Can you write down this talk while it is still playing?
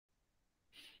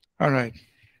All right.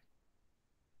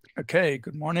 Okay,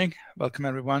 good morning. Welcome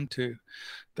everyone to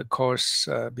the course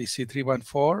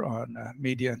BC314 on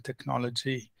Media and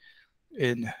Technology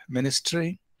in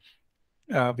Ministry.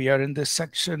 We are in this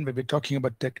section where we're talking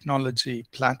about technology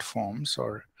platforms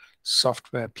or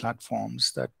software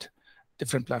platforms,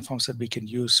 different platforms that we can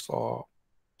use for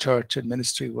church and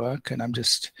ministry work. And I'm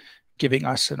just giving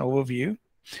us an overview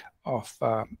of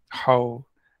how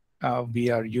we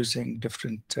are using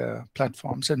different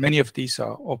platforms, and many of these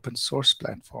are open source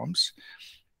platforms,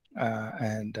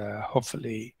 and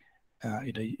hopefully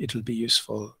it'll be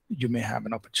useful. You may have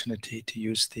an opportunity to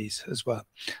use these as well.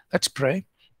 Let's pray.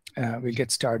 We'll get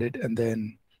started, and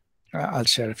then I'll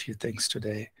share a few things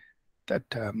today that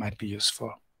might be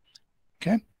useful.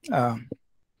 Okay.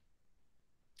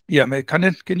 Yeah,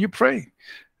 Kandan, can you pray?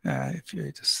 If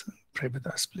you just pray with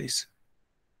us, please.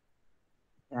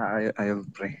 Yeah, I will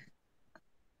pray.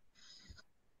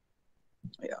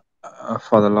 Yeah,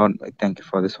 Father Lord, I thank you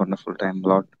for this wonderful time,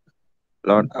 Lord.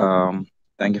 Lord,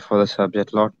 thank you for the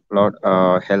subject, Lord. Lord,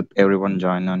 help everyone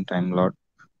join on time, Lord.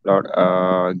 Lord,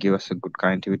 give us a good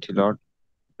connectivity, Lord.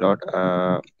 Lord,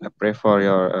 I pray for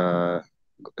your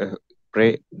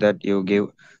pray that you give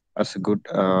us a good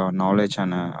knowledge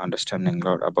and understanding,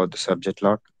 Lord, about the subject,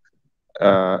 Lord.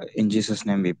 In Jesus'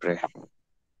 name we pray.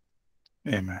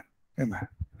 Amen. Amen.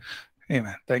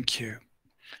 Amen. Thank you.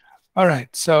 All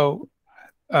right. So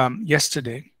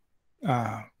yesterday,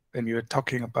 when we were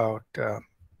talking about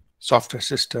software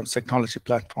systems, technology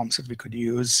platforms that we could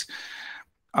use,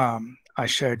 I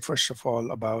shared first of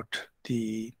all about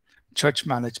the church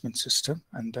management system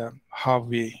and how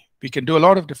we can do a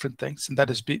lot of different things, and that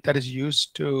is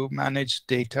used to manage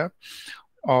data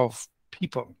of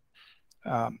people,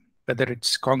 whether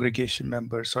it's congregation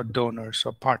members or donors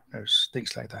or partners,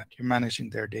 things like that. You're managing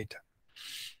their data.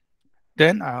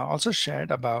 Then I also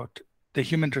shared about the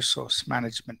human resource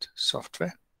management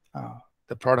software.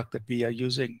 The product that we are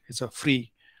using is a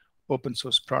free open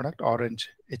source product, Orange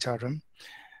HRM.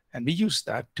 And we use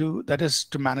that is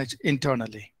to manage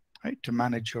internally, right? To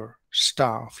manage your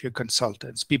staff, your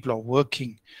consultants, people who are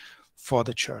working for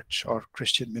the church or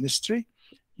Christian ministry.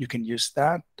 You can use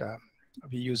that.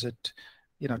 We use it,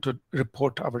 to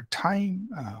report our time,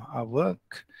 our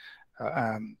work,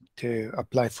 to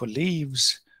apply for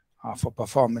leaves, for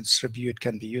performance review. It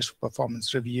can be used for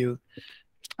performance review.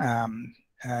 And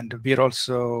we're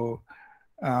also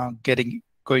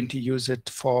going to use it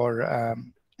for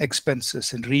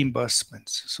expenses and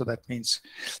reimbursements. So that means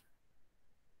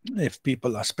if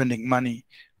people are spending money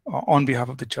on behalf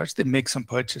of the church, they make some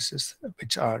purchases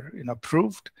which are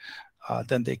approved,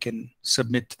 then they can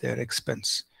submit their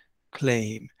expense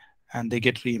claim and they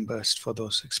get reimbursed for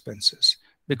those expenses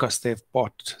because they've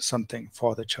bought something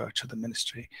for the church or the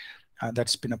ministry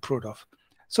that's been approved of.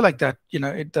 So like that,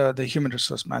 the human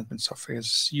resource management software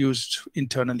is used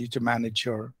internally to manage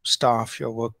your staff,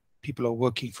 your work, people are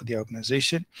working for the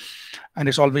organization, and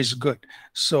it's always good.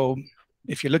 So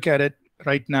if you look at it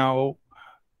right now,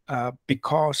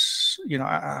 because,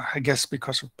 I guess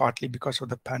partly because of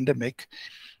the pandemic,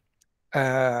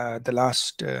 ever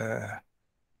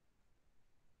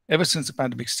since the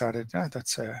pandemic started,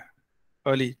 that's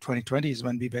early 2020 is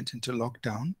when we went into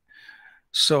lockdown.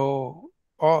 So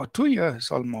 2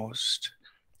 years almost,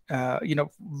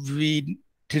 we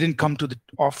didn't come to the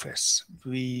office.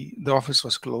 The office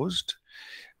was closed.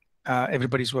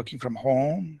 Everybody's working from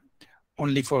home,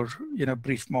 only for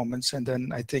brief moments, and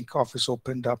then I think office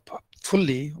opened up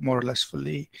fully, more or less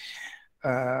fully,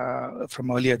 from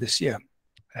earlier this year.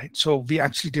 Right, so we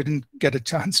actually didn't get a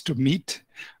chance to meet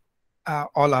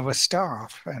all our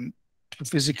staff and to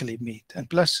physically meet, and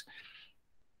plus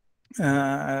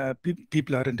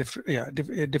people are in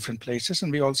different places,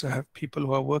 and we also have people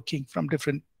who are working from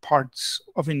different parts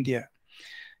of India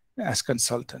as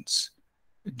consultants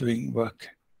doing work.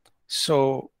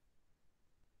 So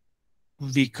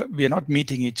we are not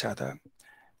meeting each other.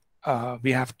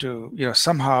 We have to,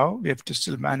 somehow we have to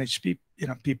still manage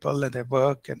people and their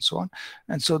work and so on.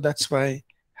 And so that's why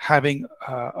having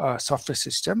a software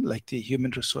system like the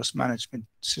human resource management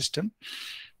system,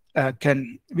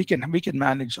 we can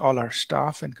manage all our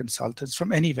staff and consultants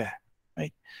from anywhere,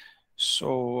 right?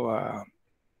 So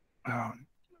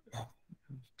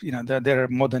there are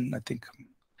more than, I think,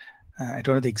 I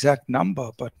don't know the exact number,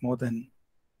 but more than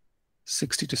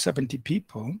 60 to 70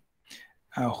 people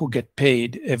who get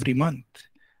paid every month.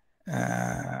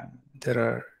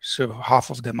 So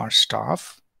half of them are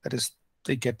staff, that is,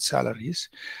 they get salaries,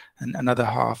 and another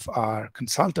half are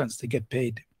consultants. They get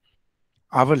paid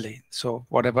hourly. So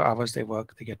whatever hours they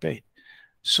work, they get paid.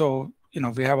 So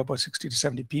we have about 60 to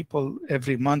 70 people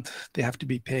every month. They have to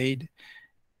be paid,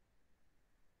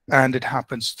 and it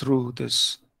happens through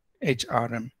this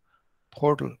HRM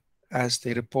portal. As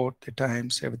they report the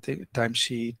times, everything,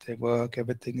 timesheet, their work,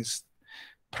 everything is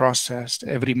processed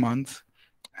every month,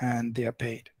 and they are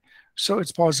paid. So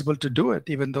it's possible to do it,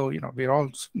 even though we're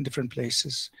all in different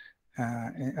places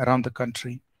around the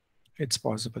country. It's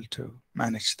possible to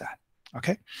manage that.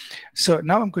 Okay, so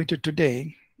now I'm going to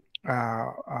today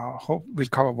hope we'll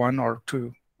cover one or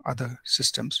two other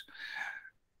systems.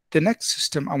 The next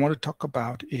system I want to talk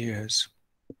about is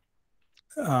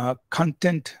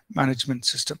content management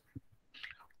system.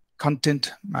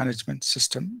 Content management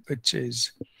system, which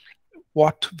is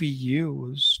what we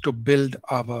use to build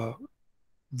our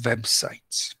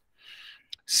websites.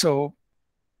 So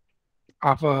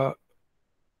our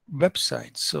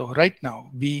websites. So right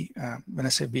now, we, when I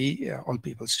say we, All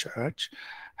People's Church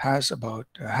has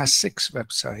 6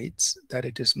 websites that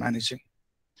it is managing,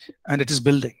 and it is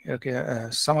building. Okay,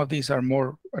 some of these are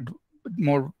more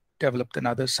developed than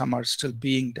others. Some are still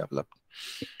being developed.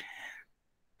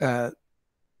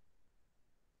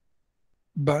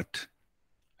 But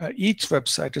each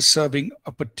website is serving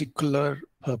a particular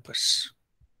purpose,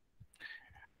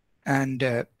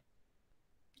 and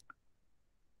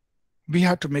we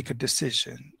have to make a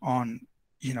decision on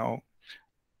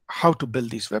how to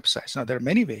build these websites. Now, there are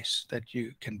many ways that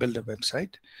you can build a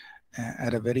website.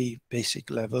 At a very basic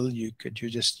level, you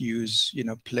just use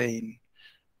plain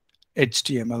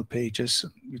HTML pages.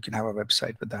 You can have a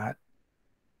website with that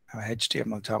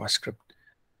HTML JavaScript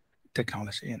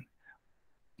technology in.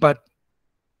 But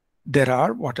there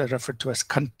are what I refer to as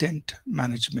content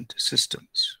management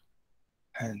systems,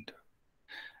 and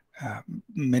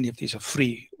many of these are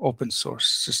free open source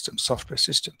systems, software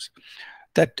systems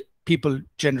that people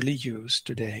generally use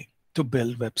today to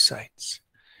build websites.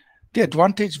 The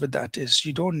advantage with that is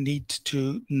you don't need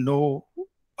to know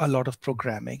a lot of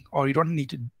programming, or you don't need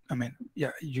to,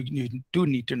 you do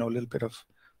need to know a little bit of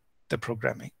the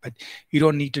programming, but you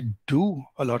don't need to do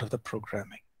a lot of the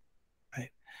programming, right?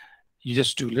 You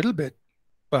just do a little bit,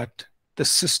 but the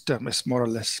system is more or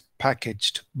less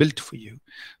packaged, built for you.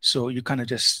 So you kind of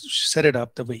just set it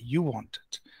up the way you want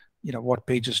it. What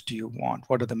pages do you want?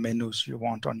 What are the menus you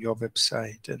want on your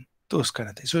website? And those kind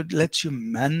of things. So it lets you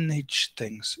manage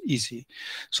things easy.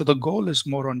 So the goal is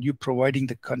more on you providing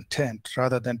the content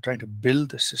rather than trying to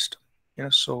build the system.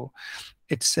 So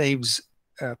it saves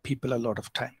people a lot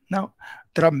of time. Now,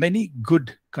 there are many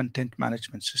good content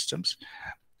management systems.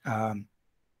 But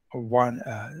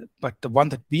the one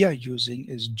that we are using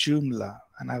is Joomla,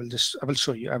 and I will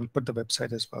show you. I will put the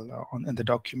website as well in the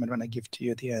document when I give to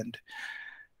you at the end.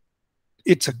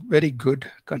 It's a very good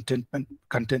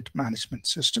content management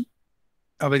system,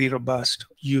 a very robust,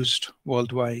 used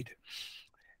worldwide.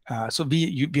 So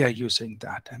we are using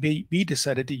that, and we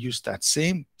decided to use that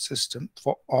same system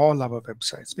for all our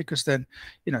websites, because then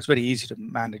it's very easy to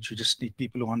manage. You just need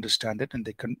people who understand it, and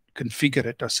they can configure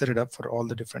it or set it up for all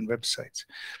the different websites.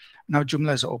 Now,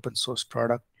 Joomla is an open source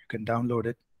product. You can download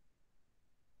it.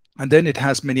 And then it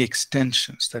has many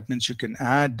extensions. That means you can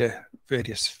add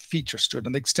various features to it.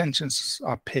 And the extensions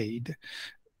are paid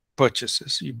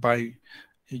purchases. You buy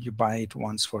it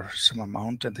once for some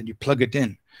amount, and then you plug it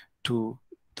in to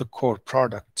the core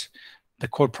product. The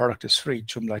core product is free.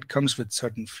 Joomla, it comes with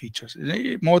certain features,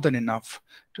 more than enough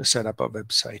to set up a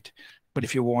website. But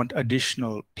if you want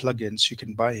additional plugins, you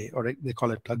can buy it, or they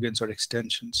call it plugins or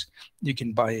extensions. You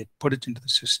can buy it, put it into the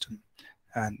system,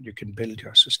 and you can build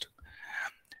your system.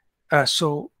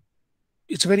 So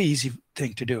it's a very easy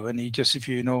thing to do. And if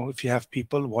you have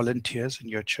people, volunteers in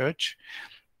your church,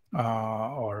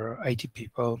 or IT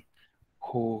people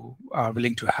who are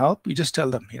willing to help, you just tell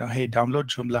them, hey, download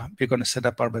Joomla. We're going to set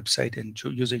up our website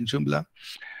using Joomla.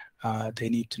 They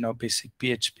need to know basic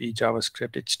PHP,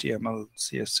 JavaScript, HTML,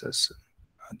 CSS,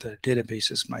 the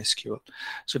database is MySQL.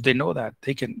 So if they know that,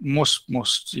 they can, most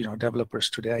developers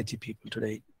today, IT people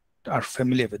today, are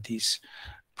familiar with these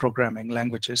programming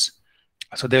languages.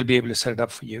 So they'll be able to set it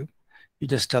up for you. You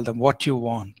just tell them what you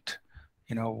want.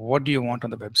 What do you want on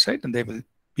the website? And they will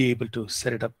be able to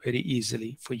set it up very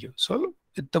easily for you. So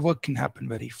the work can happen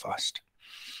very fast.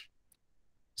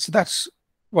 So that's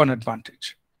one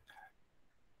advantage.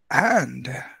 And,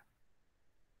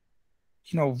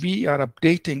 we are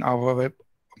updating our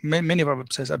many of our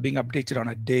websites are being updated on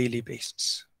a daily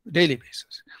basis.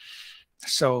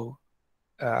 So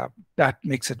that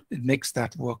makes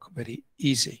that work very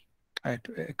easy. Right?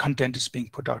 Content is being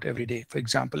put out every day. For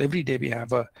example, every day we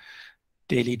have a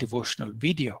daily devotional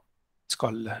video. It's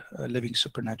called Living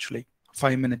Supernaturally.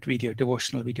 5-minute video,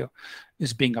 devotional video,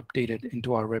 is being updated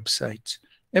into our websites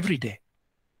every day.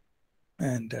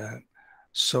 And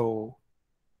so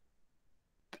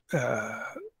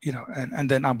and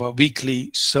then our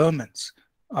weekly sermons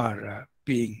are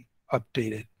being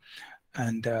updated.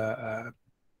 And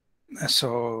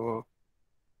so,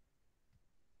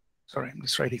 sorry, I'm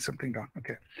just writing something down.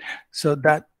 Okay, so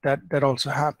that also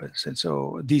happens. And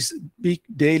so these big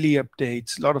daily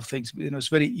updates, a lot of things, it's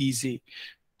very easy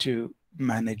to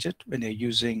manage it when you're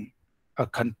using a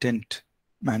content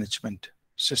management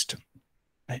system,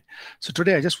 right? So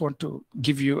today I just want to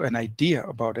give you an idea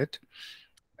about it.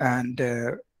 And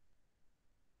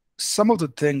some of the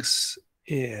things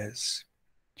is,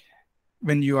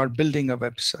 when you are building a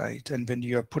website and when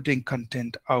you are putting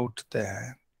content out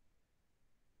there,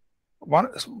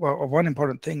 one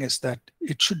important thing is that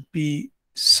it should be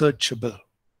searchable.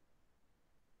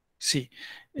 See,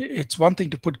 it's one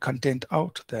thing to put content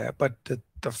out there, but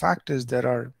the fact is there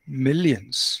are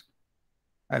millions,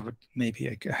 I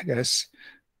guess,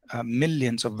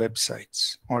 millions of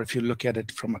websites. Or if you look at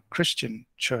it from a Christian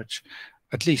church,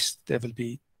 at least there will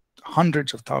be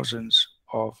hundreds of thousands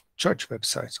of church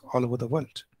websites all over the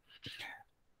world.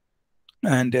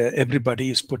 And everybody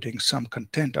is putting some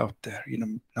content out there.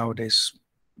 Nowadays,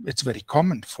 it's very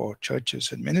common for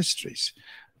churches and ministries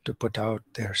to put out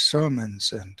their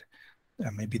sermons and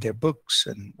maybe their books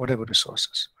and whatever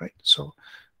resources, right? So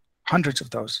hundreds of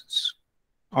thousands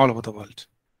all over the world.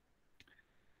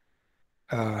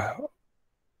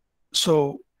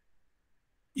 So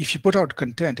if you put out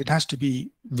content, it has to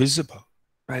be visible,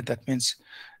 right? That means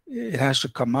it has to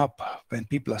come up when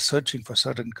people are searching for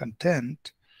certain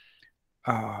content.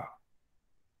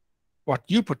 What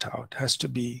you put out has to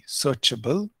be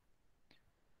searchable,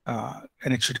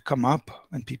 and it should come up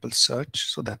when people search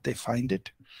so that they find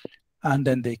it, and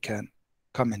then they can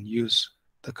come and use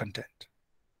the content.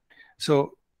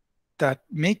 So that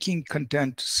making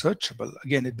content searchable,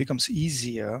 again, it becomes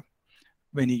easier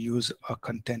when you use a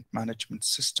content management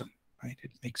system, right?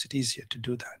 It makes it easier to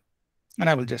do that. And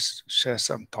I will just share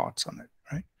some thoughts on it,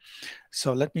 right?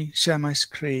 So let me share my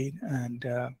screen and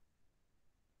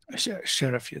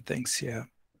share a few things here.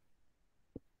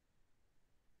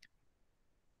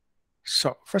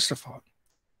 So first of all,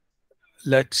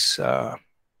 let's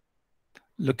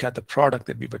look at the product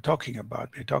that we were talking about.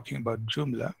 We're talking about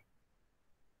Joomla.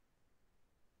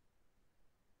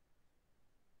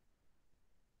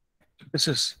 This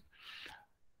is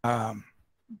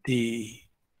the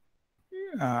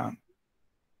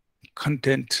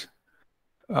content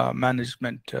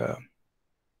management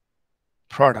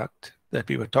product that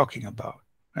we were talking about,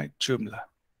 right? Joomla.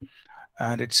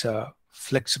 And it's a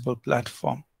flexible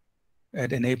platform.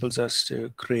 It enables us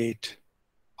to create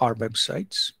our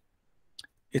websites.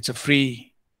 It's a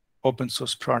free open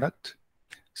source product,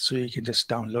 so you can just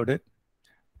download it,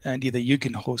 and either you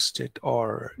can host it,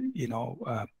 or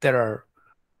there are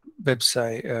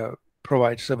website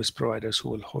service providers who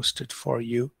will host it for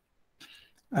you.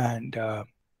 And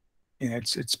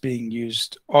it's being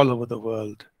used all over the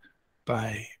world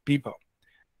by people.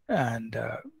 And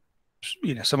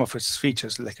some of its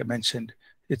features, like I mentioned,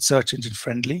 it's search engine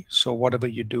friendly. So whatever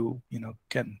you do, you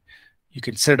can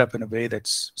set it up in a way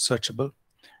that's searchable.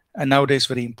 And nowadays,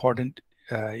 very important,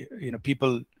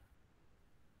 people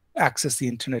access the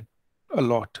internet a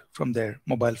lot from their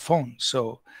mobile phone.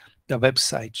 So the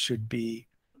website should be,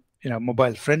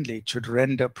 mobile friendly. It should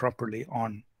render properly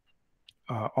on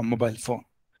mobile phone.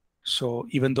 So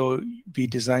even though we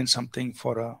design something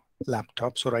for a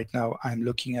laptop, so right now I'm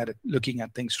looking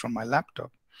at things from my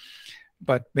laptop,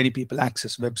 but many people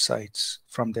access websites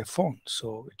from their phone.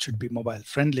 So it should be mobile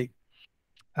friendly.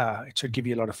 It should give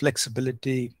you a lot of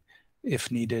flexibility.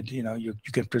 If needed, you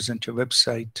can present your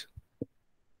website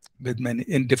with many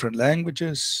in different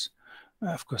languages.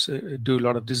 Of course, do a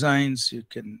lot of designs. You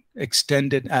can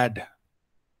extend it, add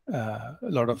a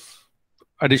lot of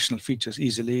additional features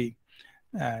easily,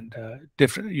 and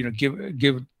different,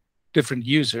 give different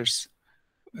users,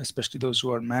 especially those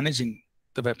who are managing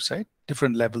the website,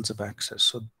 different levels of access,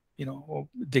 so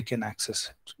they can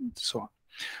access it, and so on.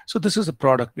 So this is a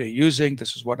product we're using.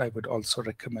 This is what I would also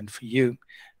recommend for you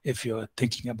if you're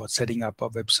thinking about setting up a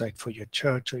website for your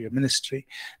church or your ministry.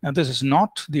 Now, this is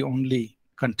not the only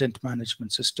content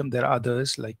management system. There are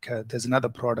others, like there's another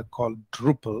product called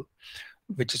Drupal,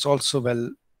 which is also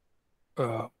well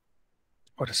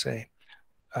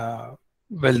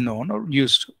known or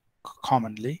used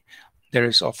commonly. There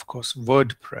is, of course,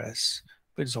 WordPress,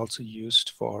 which is also used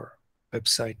for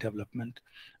website development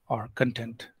or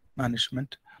content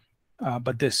management.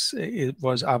 But this, it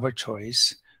was our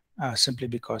choice simply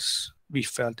because we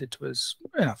felt it was,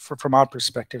 from our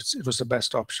perspective, it was the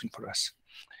best option for us.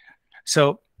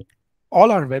 So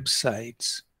all our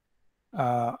websites,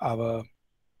 our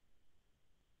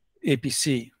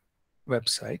APC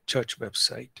website, church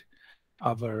website,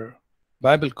 our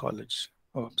Bible College.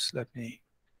 Oops, let me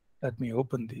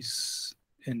open these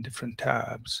in different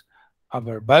tabs.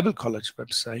 Our Bible College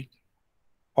website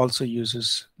also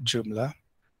uses Joomla.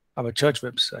 Our church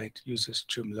website uses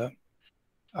Joomla.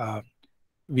 Uh,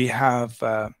 we have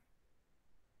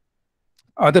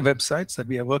other websites that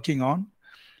we are working on.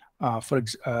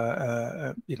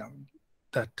 You know,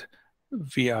 that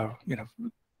we are,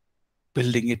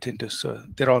 building it into. So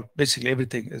they're all basically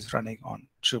everything is running on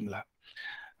Joomla,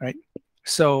 right?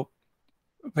 So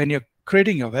when you're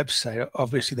creating your website,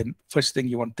 obviously the first thing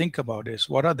you want to think about is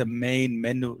what are the main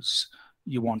menus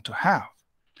you want to have.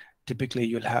 Typically,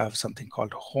 you'll have something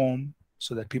called home,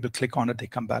 so that people click on it, they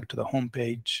come back to the home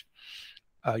page.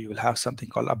 You will have something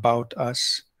called about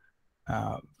us,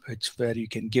 uh, which where you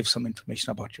can give some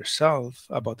information about yourself,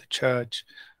 about the church.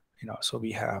 So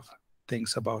we have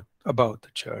things about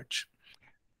the church.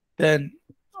 Then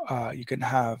you can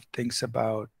have things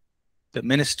about the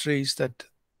ministries that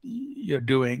you're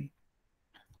doing.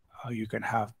 You can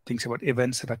have things about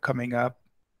events that are coming up,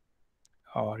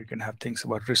 or you can have things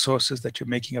about resources that you're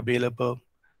making available.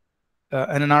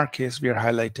 And in our case, we are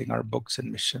highlighting our books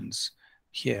and missions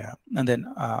here, and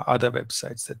then other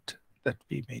websites that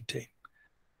we maintain.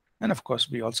 And of course,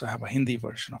 we also have a Hindi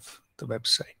version of the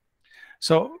website.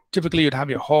 So typically, you'd have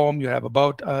your home, you have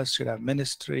about us, you'd have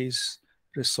ministries,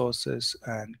 resources,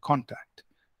 and contact.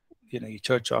 Your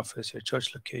church office, your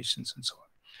church locations, and so on.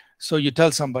 So you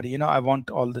tell somebody, I want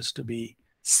all this to be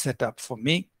set up for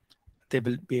me. They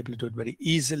will be able to do it very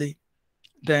easily.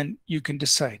 Then you can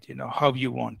decide, how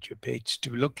you want your page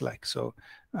to look like. So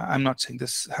I'm not saying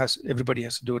everybody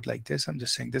has to do it like this. I'm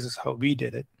just saying this is how we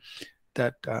did it.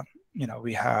 That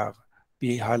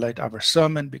we highlight our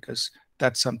sermon because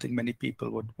that's something many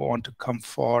people would want to come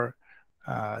for.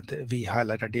 We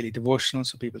highlight our daily devotional,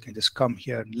 so people can just come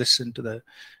here and listen to the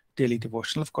daily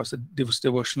devotional. Of course, the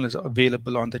devotional is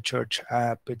available on the church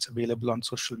app. It's available on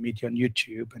social media, on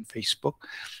YouTube and Facebook.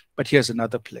 But here's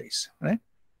another place, right?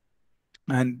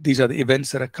 And these are the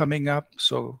events that are coming up.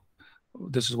 So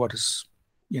this is what is,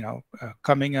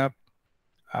 coming up.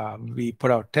 We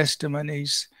put out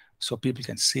testimonies so people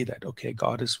can see that, okay,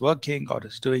 God is working, God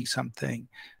is doing something.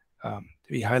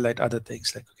 We highlight other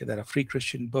things like, okay, there are free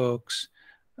Christian books.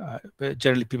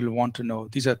 Generally, people want to know.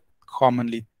 These are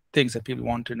commonly things that people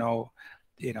want to know,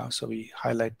 so we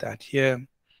highlight that here.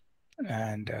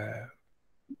 And,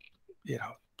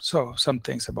 so some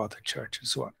things about the church and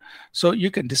so on. So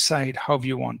you can decide how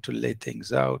you want to lay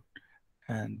things out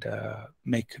and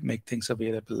make things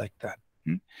available like that.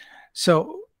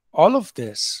 So all of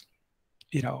this,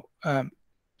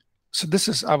 so this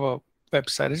is our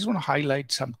website. I just want to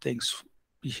highlight some things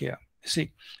here.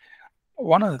 See,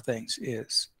 one of the things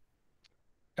is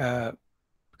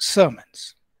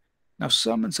sermons. Now,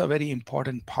 sermons are a very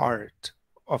important part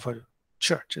of a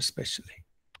church, especially,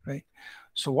 right?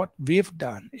 So what we've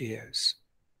done is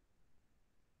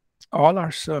all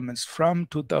our sermons from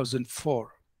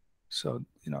 2004. So,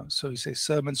 so you say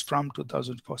sermons from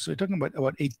 2004. So we're talking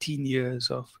about 18 years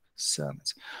of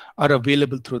sermons are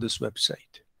available through this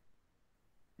website.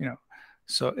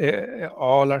 So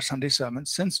all our Sunday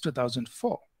sermons since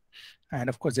 2004. And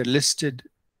of course, they're listed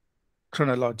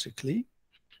chronologically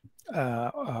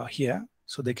here.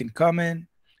 So they can come in,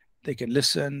 they can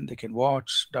listen, they can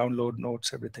watch, download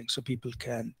notes, everything. So people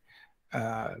can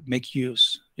make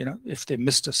use. If they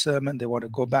missed a sermon, they want to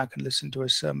go back and listen to a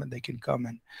sermon, they can come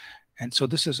in. And so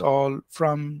this is all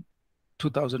from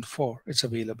 2004. It's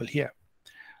available here.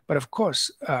 But of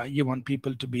course, you want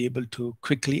people to be able to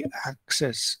quickly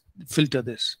filter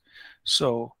this.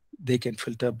 So they can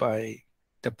filter by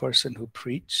the person who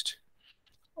preached,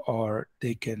 or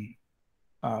they can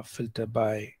filter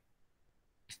by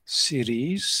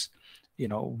series,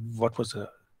 what was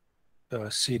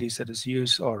a series that is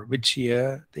used or which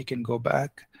year. They can go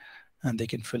back and they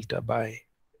can filter by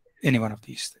any one of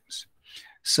these things.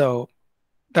 So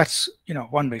that's,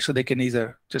 one way. So they can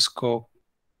either just go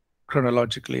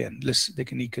chronologically and listen. They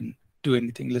can do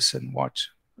anything, listen, watch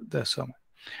the sermon.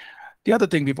 The other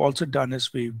thing we've also done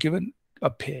is we've given a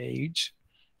page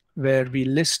where we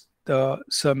list the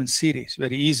sermon series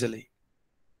very easily,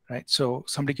 right? So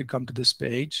somebody could come to this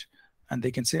page and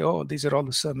they can say, oh, these are all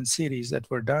the sermon series that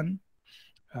were done.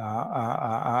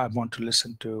 I want to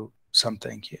listen to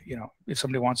something here. If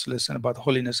somebody wants to listen about the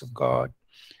holiness of God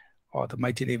or the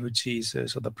mighty name of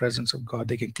Jesus or the presence of God,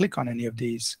 they can click on any of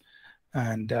these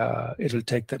and it'll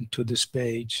take them to this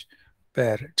page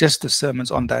where just the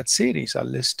sermons on that series are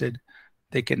listed.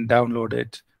 They can download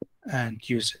it and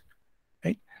use it,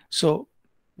 right? So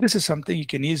this is something you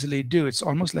can easily do. It's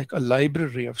almost like a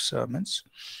library of sermons.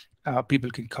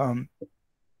 people can come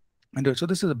and do it. So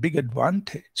this is a big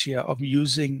advantage here of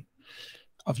using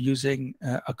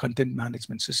a content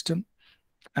management system,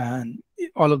 and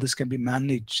all of this can be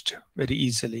managed very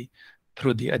easily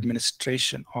through the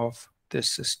administration of this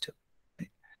system.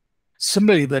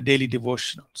 Similarly, the daily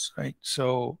devotionals, right?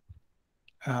 So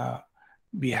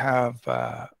we have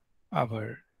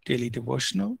our daily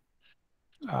devotional,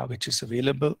 which is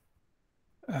available.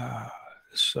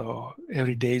 So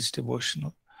every day's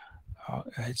devotional,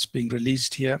 it's being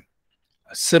released here.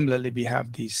 Similarly, we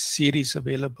have these series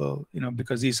available,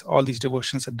 because all these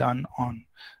devotions are done on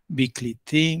weekly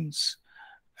themes.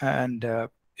 And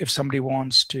if somebody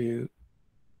wants to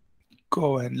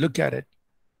go and look at it,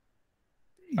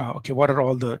 okay, what are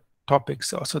all the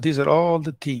topics? So these are all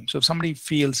the themes. So if somebody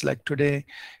feels like today,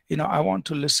 I want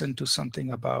to listen to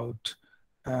something about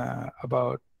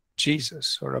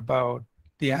Jesus, or about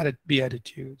the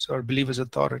Beatitudes, or believer's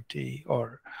authority,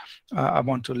 or I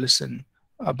want to listen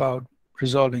about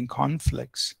resolving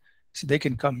conflicts. So they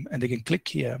can come and they can click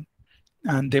here,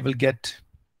 and they will get,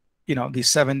 these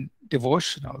 7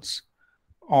 devotionals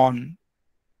on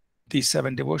these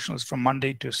 7 devotionals from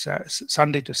Sunday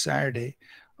to Saturday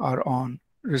are on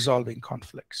resolving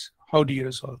conflicts. How do you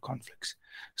resolve conflicts?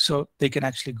 So they can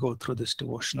actually go through this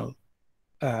devotional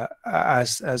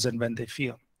as and when they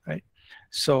feel, right?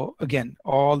 So again,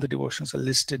 all the devotions are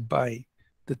listed by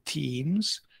the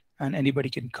themes, and anybody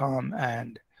can come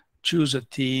and choose a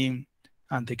theme,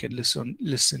 and they can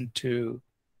listen to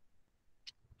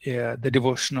the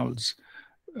devotionals,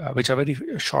 which are very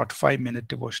short 5-minute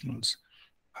devotionals,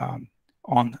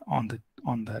 on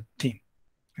that theme,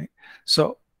 right?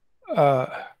 So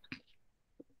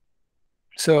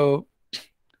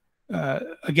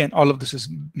again, all of this is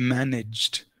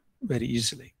managed very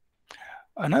easily.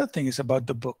 Another thing is about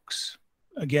the books.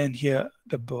 Again, here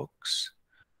the books.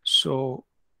 So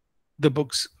the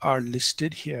books are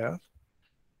listed here,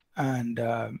 and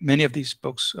many of these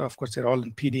books, of course, they're all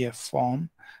in PDF form.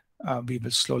 We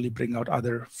will slowly bring out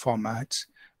other formats,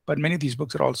 but many of these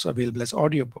books are also available as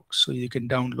audiobooks. So you can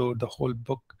download the whole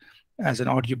book as an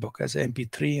audiobook, as an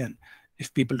MP3. And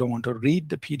if people don't want to read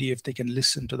the PDF, they can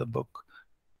listen to the book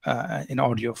in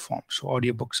audio form. So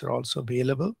audiobooks are also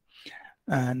available,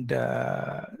 and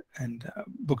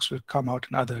books will come out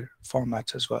in other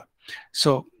formats as well.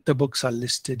 So the books are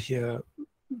listed here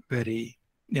very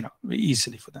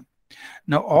easily for them.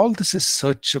 Now all this is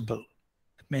searchable.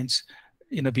 It means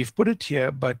we've put it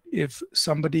here, but if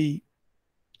somebody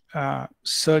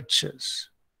searches,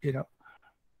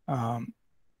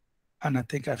 and I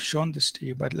think I've shown this to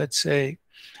you, but let's say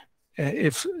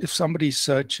if somebody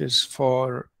searches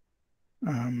for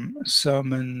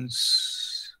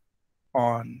sermons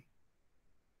on,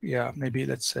 maybe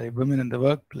let's say women in the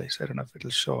workplace, I don't know if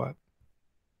it'll show up.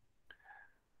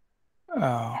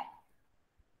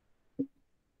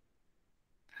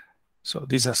 So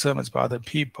these are sermons by other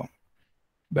people,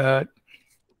 but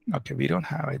okay,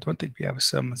 I don't think we have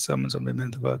sermons on women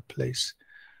in the workplace.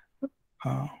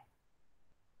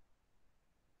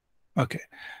 Okay,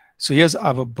 so here's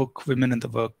our book, Women in the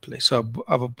Workplace. So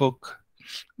our book,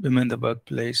 Women in the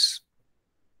Workplace,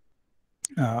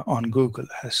 on Google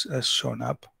has shown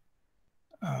up.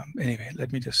 Anyway,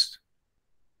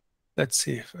 let's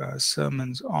see if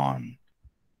sermons on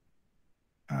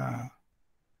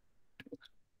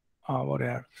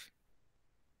whatever,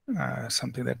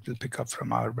 something that we'll pick up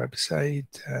from our website.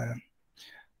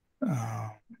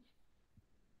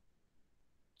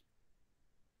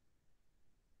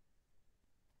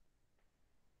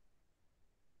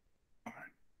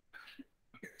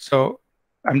 So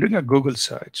I'm doing a Google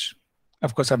search.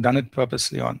 Of course, I've done it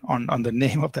purposely on the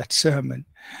name of that sermon,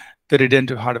 The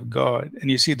Redemptive Heart of God. And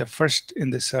you see the first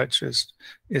in the search is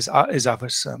our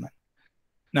sermon.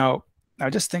 Now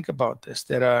just think about this.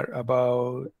 There are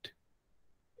about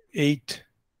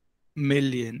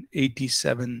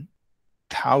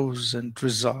 8,087,000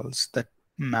 results that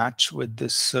match with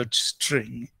this search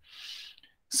string,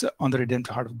 so on the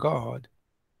Redemptive Heart of God.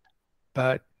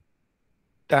 But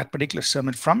that particular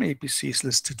sermon from APC is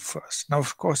listed first. Now,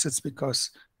 of course, it's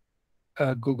because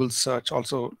Google search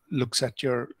also looks at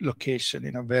your location,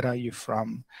 where are you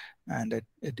from, and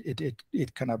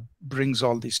it kind of brings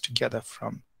all these together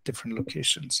from different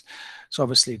locations. So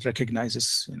obviously it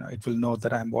recognizes, it will know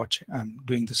that I'm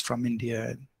doing this from India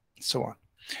and so on.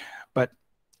 But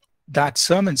that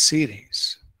sermon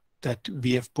series that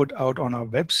we have put out on our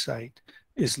website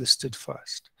is listed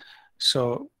first.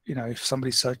 So, if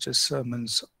somebody searches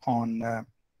sermons on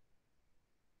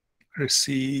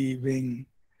receiving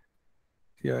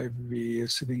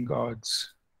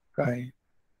God's guidance.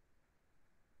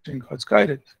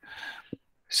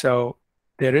 So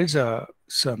there is a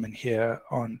sermon here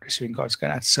on receiving God's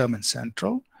guidance at Sermon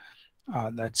Central.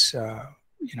 That's a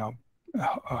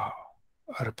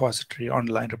repository,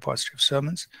 online repository of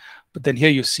sermons. But then here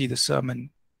you see the sermon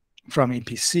from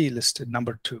APC listed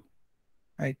number 2,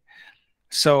 right?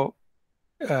 So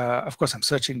of course I'm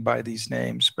searching by these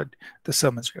names, but the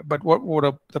sermons. But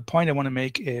the point I want to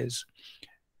make is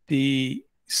the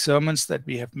sermons that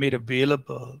we have made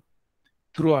available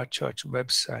through our church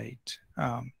website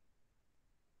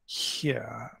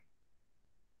here,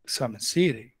 sermon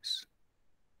series,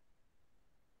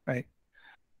 right,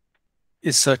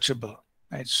 is searchable,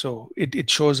 right? So it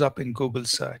shows up in Google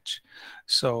search,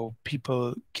 so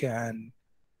people can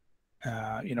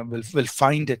will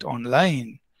find it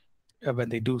online when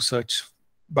they do search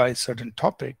by certain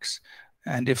topics,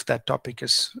 and if that topic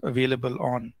is available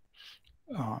on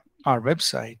our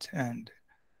website, and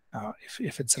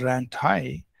if it's ranked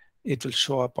high, it will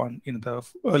show up on the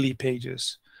early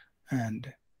pages,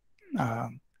 and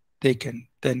they can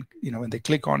then when they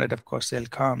click on it, of course they'll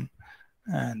come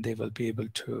and they will be able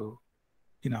to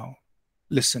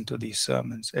listen to these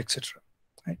sermons, etc.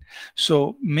 Right?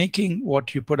 So making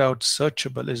what you put out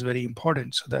searchable is very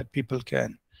important so that people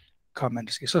can come and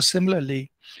see. So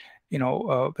similarly,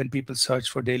 when people search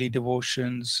for daily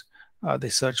devotions, they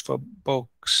search for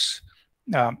books.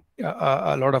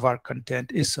 A lot of our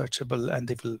content is searchable, and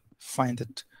they will find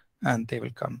it, and they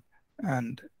will come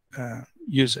and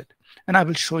use it. And I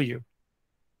will show you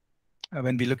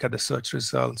when we look at the search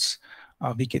results,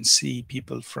 we can see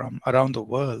people from around the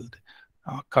world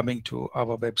coming to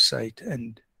our website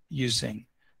and using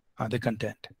the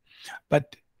content.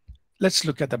 But let's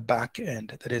look at the back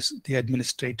end, that is the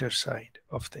administrator side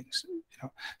of things.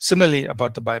 Similarly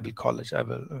about the Bible College,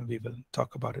 we will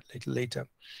talk about it later.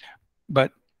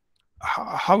 But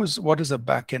what does the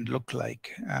back end look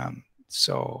like?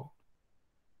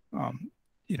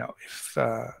 If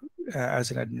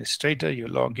as an administrator you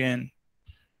log in,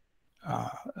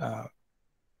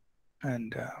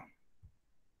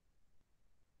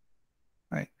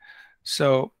 right.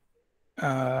 So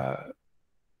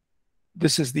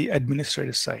this is the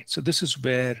administrator site. So this is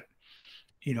where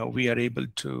we are able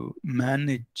to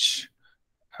manage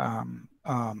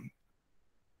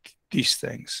these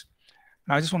things.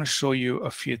 And I just want to show you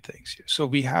a few things here. So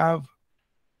we have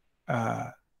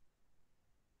a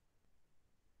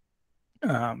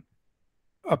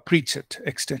Preach It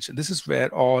extension. This is where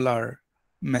all our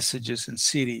messages and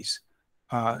series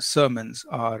sermons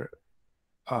are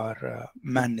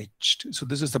managed. So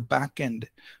this is the back end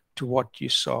to what you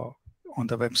saw on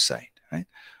the website, right?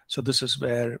 So this is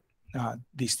where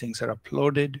these things are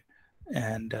uploaded,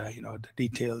 and the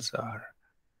details are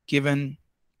given.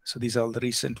 So these are all the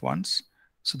recent ones.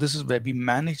 So this is where we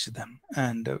manage them,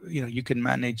 and you can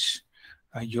manage.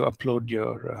 You upload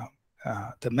your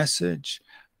the message,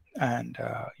 and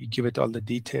you give it all the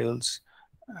details,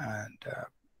 and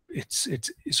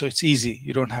it's easy.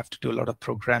 You don't have to do a lot of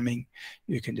programming.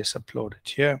 You can just upload it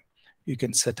here. You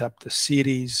can set up the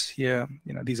series here.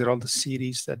 These are all the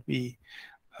series that we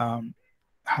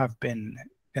have been,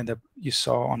 and you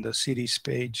saw on the series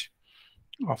page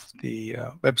of the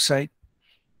website.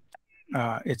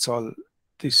 It's all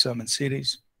these sermon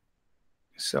series.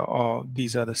 So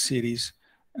these are the series,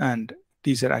 and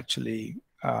these are actually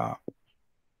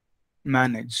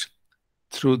managed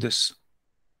through this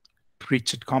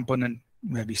Preach It component,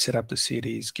 where we set up the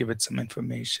series, give it some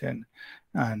information,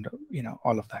 and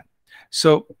all of that.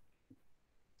 So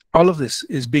all of this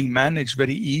is being managed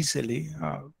very easily,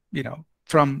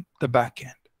 from the back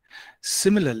end.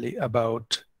 Similarly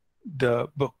about the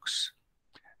books.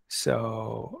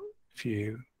 So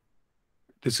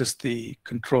this is the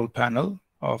control panel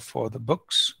for the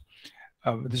books.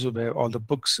 This is where all the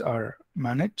books are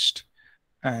managed,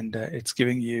 and it's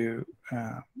giving you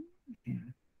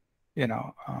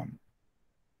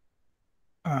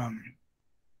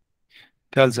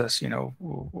tells us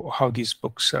how these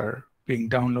books are being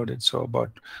downloaded. So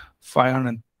about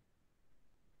 500,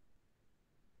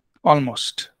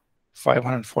 almost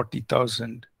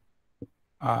 540,000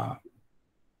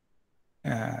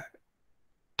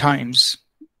 times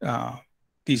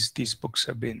these books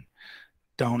have been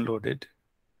downloaded,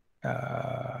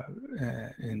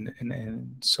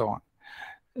 and so on.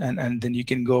 And then you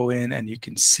can go in and you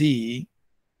can see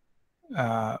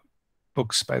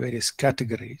books by various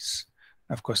categories.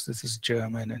 Of course, this is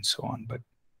German and so on, but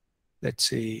let's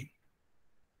see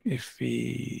if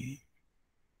we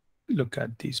look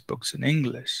at these books in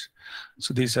English.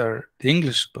 So these are the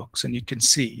English books, and you can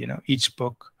see, each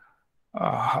book,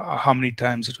 how many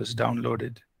times it was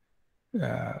downloaded.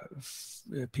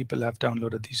 People have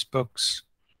downloaded these books.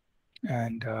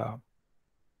 and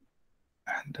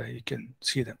you can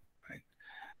see them. Right?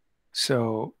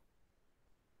 So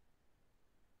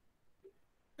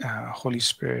Holy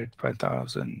Spirit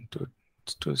 5000 to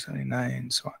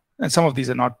 279, so on. And some of these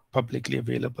are not publicly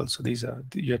available, so these are,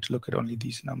 you have to look at only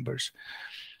these numbers.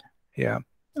 Yeah.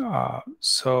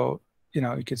 So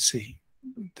you can see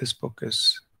this book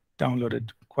is downloaded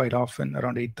quite often,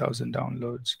 around 8,000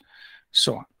 downloads,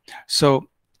 so on. So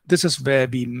this is where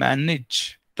we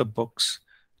manage the books,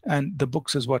 and the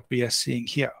books is what we are seeing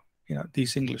here.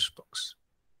 These English books,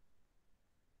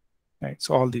 right?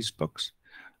 So all these books,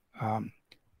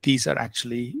 these are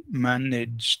actually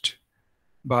managed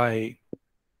by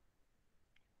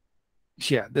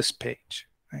here, this page,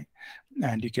 right?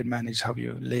 And you can manage how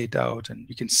you lay it out, and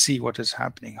you can see what is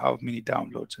happening, how many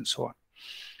downloads, and so on,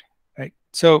 right?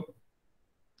 So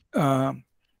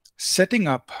setting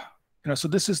up, so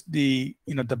this is the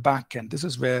the back end. This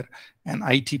is where an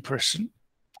IT person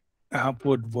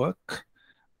would work.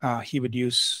 He would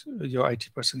use, your IT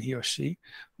person, he or she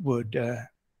would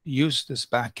use this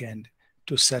back end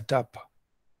to set up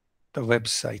the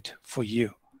website for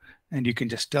you. And you can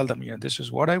just tell them, this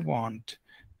is what I want.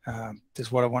 This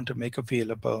is what I want to make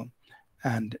available.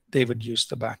 And they would use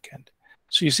the backend.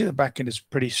 So you see the backend is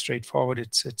pretty straightforward.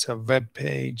 It's a web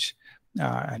page,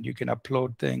 and you can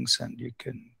upload things and you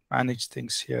can manage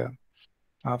things here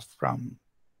from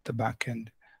the backend,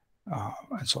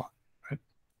 and so on. Right?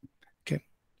 Okay.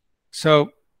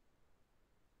 So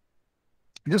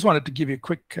I just wanted to give you a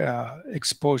quick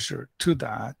exposure to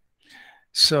that.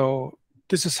 So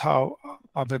this is how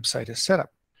our website is set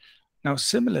up. Now,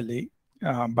 similarly,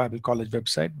 Bible College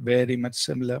website, very much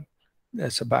similar.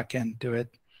 There's a back end to it.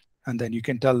 And then you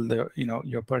can tell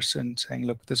your person saying,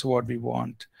 look, this is what we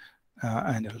want,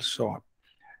 and it'll show up.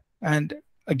 And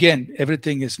again,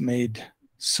 everything is made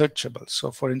searchable.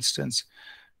 So for instance,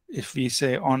 if we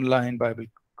say online Bible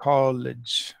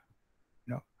College,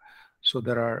 so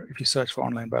there are, if you search for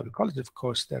online Bible College, of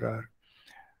course, there are,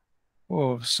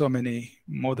 so many,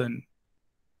 more than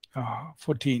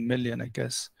 14 million, I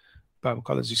guess, Bible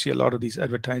colleges. You see a lot of these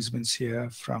advertisements here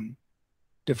from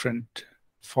different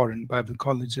foreign Bible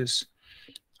colleges.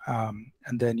 And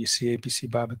then you see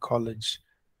APC Bible College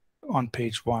on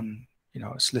page 1,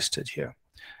 it's listed here.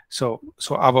 So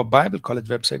our Bible College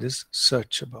website is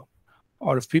searchable.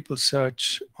 Or if people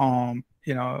search on,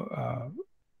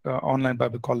 online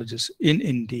Bible colleges in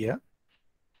India,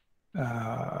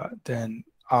 then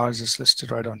ours is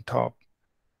listed right on top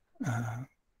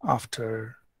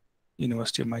after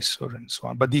University of Mysore and so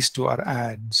on. But these two are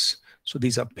ads. So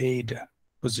these are paid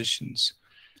positions.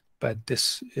 But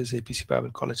this is APC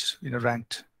Bible College,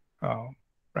 ranked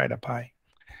right up high.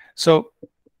 So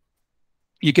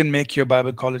you can make your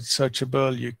Bible College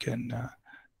searchable. You can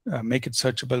make it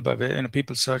searchable by,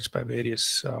 people search by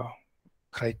various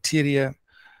criteria.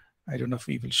 I don't know if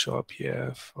we will show up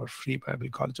here for free Bible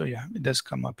College. Oh yeah, it does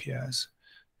come up here as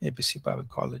APC Bible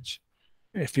College.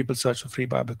 If people search for free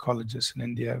Bible colleges in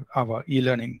India, our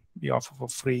e-learning we offer for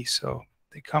free, so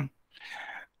they come.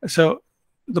 So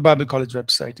the Bible College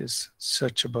website is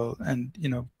searchable, and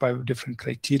by different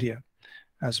criteria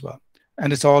as well.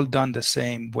 And it's all done the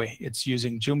same way. It's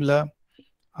using Joomla,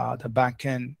 the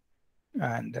backend,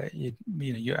 and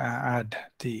you add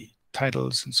the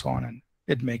titles and so on, and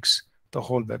it makes the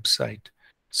whole website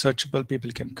searchable.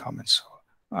 People can come and so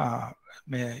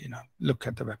look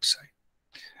at the website.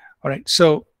 All right.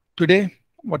 So today,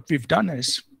 what we've done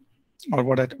is, or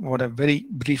what I very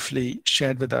briefly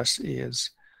shared with us is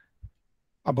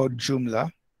about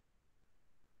Joomla,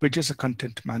 which is a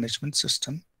content management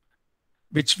system,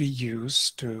 which we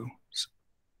use to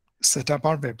set up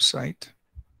our website.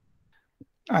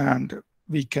 And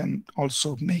we can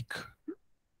also make,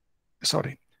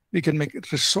 we can make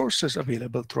resources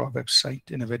available through our website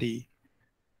in a very,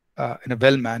 in a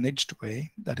well-managed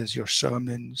way. That is your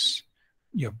sermons,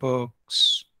 your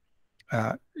books,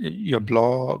 your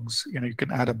blogs. You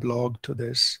can add a blog to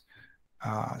this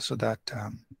so that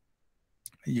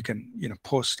you can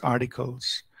post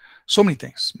articles. So many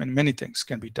things, many things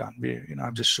can be done.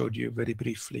 I've just showed you very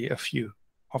briefly a few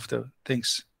of the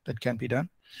things that can be done.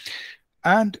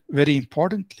 And very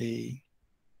importantly,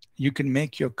 you can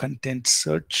make your content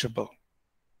searchable.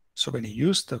 So when you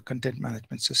use the content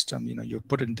management system, you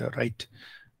put in the right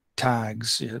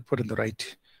tags, you put in the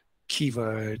right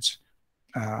keywords,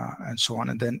 and so on.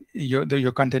 And then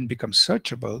your content becomes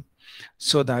searchable,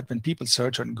 so that when people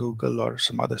search on Google or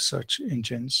some other search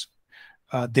engines,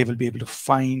 they will be able to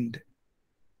find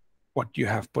what you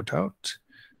have put out,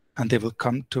 and they will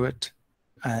come to it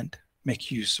and make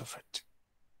use of it.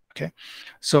 Okay,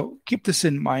 so keep this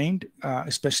in mind,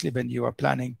 especially when you are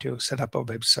planning to set up a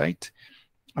website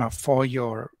for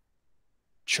your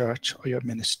church or your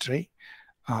ministry.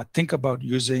 Think about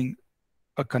using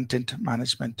a content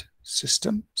management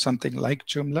system, something like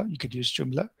Joomla. You could use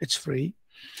Joomla, it's free.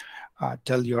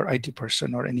 Tell your IT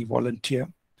person or any volunteer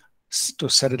to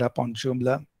set it up on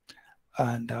Joomla,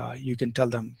 and you can tell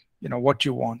them, you know, what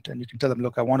you want, and you can tell them,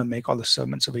 look, I want to make all the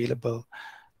sermons available.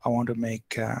 I want to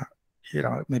make, you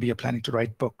know, maybe you're planning to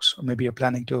write books, or maybe you're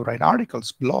planning to write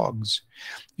articles, blogs.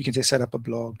 You can just set up a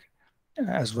blog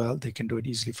as well. They can do it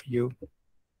easily for you,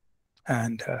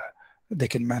 and they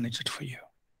can manage it for you.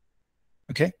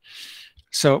 Okay,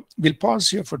 so we'll pause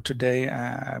here for today.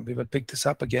 We will pick this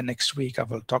up again next week. I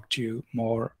will talk to you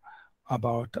more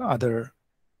about other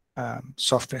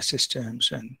software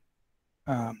systems and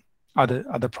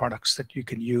other products that you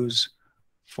can use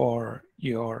for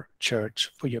your church,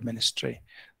 for your ministry.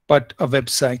 But a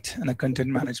website and a content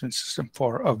management system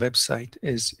for a website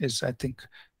is I think,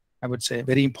 I would say,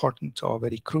 very important or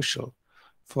very crucial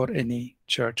for any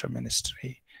church or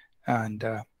ministry. And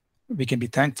we can be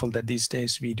thankful that these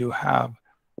days we do have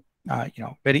you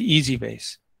know, very easy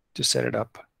ways to set it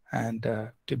up and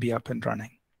to be up and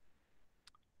running.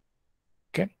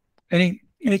 Okay,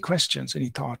 any questions, any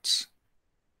thoughts?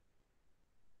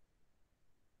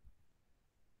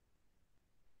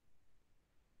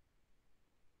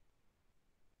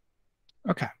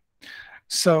 Okay,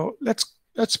 so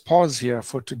let's pause here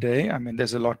for today. I mean,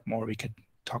 there's a lot more we could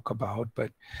talk about,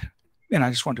 but I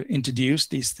just want to introduce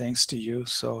these things to you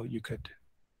so you could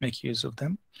make use of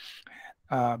them.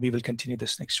 We will continue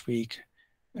this next week,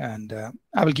 and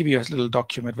I will give you a little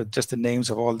document with just the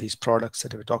names of all these products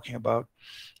that we're talking about,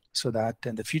 so that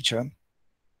in the future,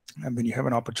 and when you have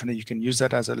an opportunity, you can use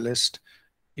that as a list.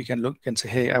 You can look and say,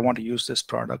 hey, I want to use this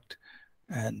product,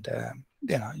 and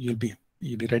you know, you'll be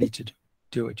ready to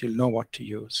do it. You'll know what to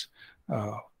use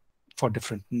for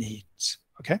different needs.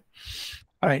 Okay,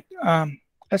 all right.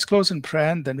 Let's close in prayer,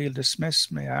 and then we'll dismiss.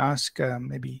 May I ask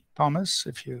maybe Thomas,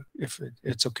 if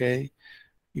it's okay,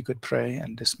 you could pray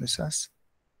and dismiss us.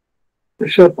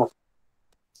 Sure, Pastor.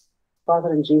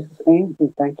 Father, in Jesus' name,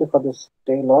 we thank you for this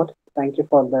day, Lord. Thank you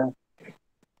for the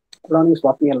learnings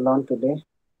what we have learned today.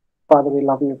 Father, we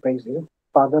love you and praise you.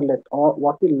 Father, let all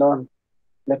what we learn,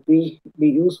 let we be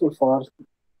useful for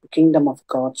the kingdom of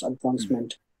God's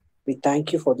advancement. We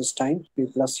thank you for this time. We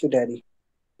bless you, Daddy.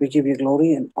 We give you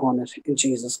glory and honor. In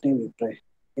Jesus' name we pray.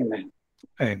 Amen.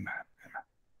 Amen.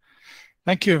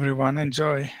 Thank you, everyone.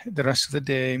 Enjoy the rest of the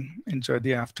day. Enjoy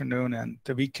the afternoon and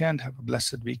the weekend. Have a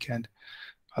blessed weekend.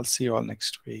 I'll see you all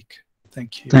next week.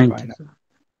 Thank you. Thank Bye you, now. sir.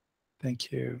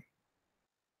 Thank you.